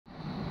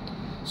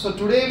So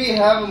today we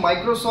have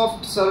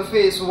Microsoft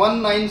Surface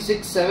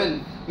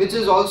 1967, which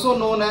is also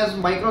known as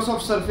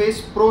Microsoft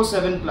Surface Pro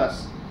 7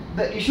 Plus.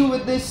 The issue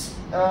with this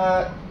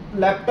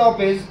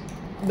laptop is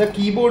the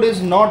keyboard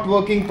is not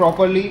working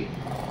properly.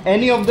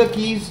 Any of the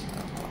keys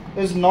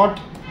is not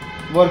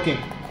working.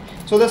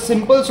 So the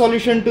simple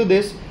solution to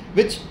this,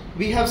 which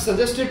we have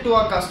suggested to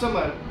our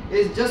customer,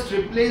 is just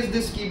replace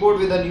this keyboard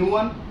with a new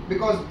one,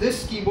 because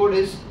this keyboard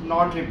is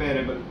not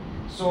repairable.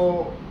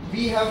 So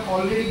we have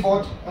already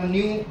bought a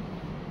new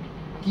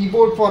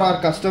keyboard for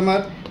our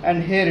customer,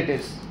 and here it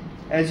is.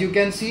 As you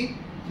can see,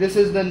 this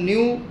is the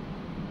new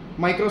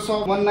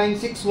Microsoft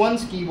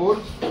 1961's keyboard,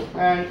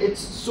 and it's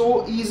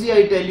so easy,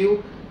 I tell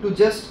you, to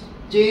just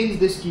change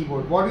this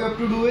keyboard. What you have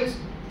to do is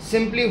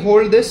simply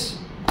hold this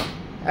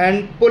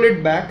and pull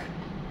it back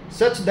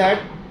such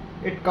that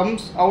it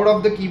comes out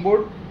of the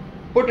keyboard.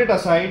 Put it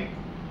aside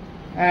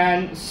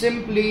and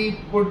simply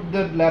put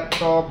the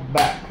laptop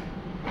back.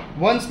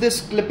 Once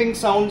this clipping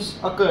sounds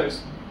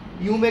occurs,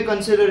 you may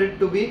consider it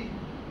to be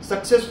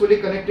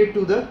successfully connected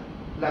to the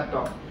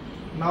laptop.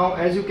 Now,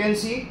 as you can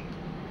see,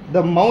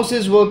 the mouse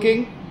is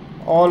working,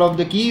 all of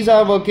the keys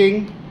are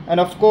working, and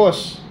of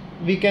course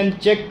we can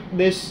check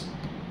this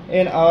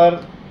in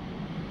our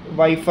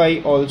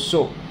Wi-Fi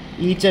also.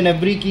 Each and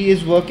every key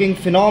is working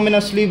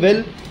phenomenally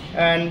well,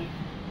 and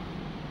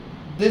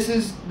this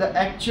is the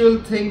actual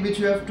thing which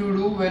you have to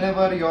do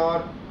whenever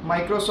your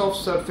Microsoft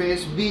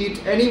Surface, be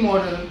it any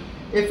model,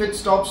 if it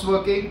stops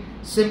working,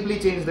 simply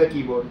change the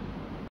keyboard.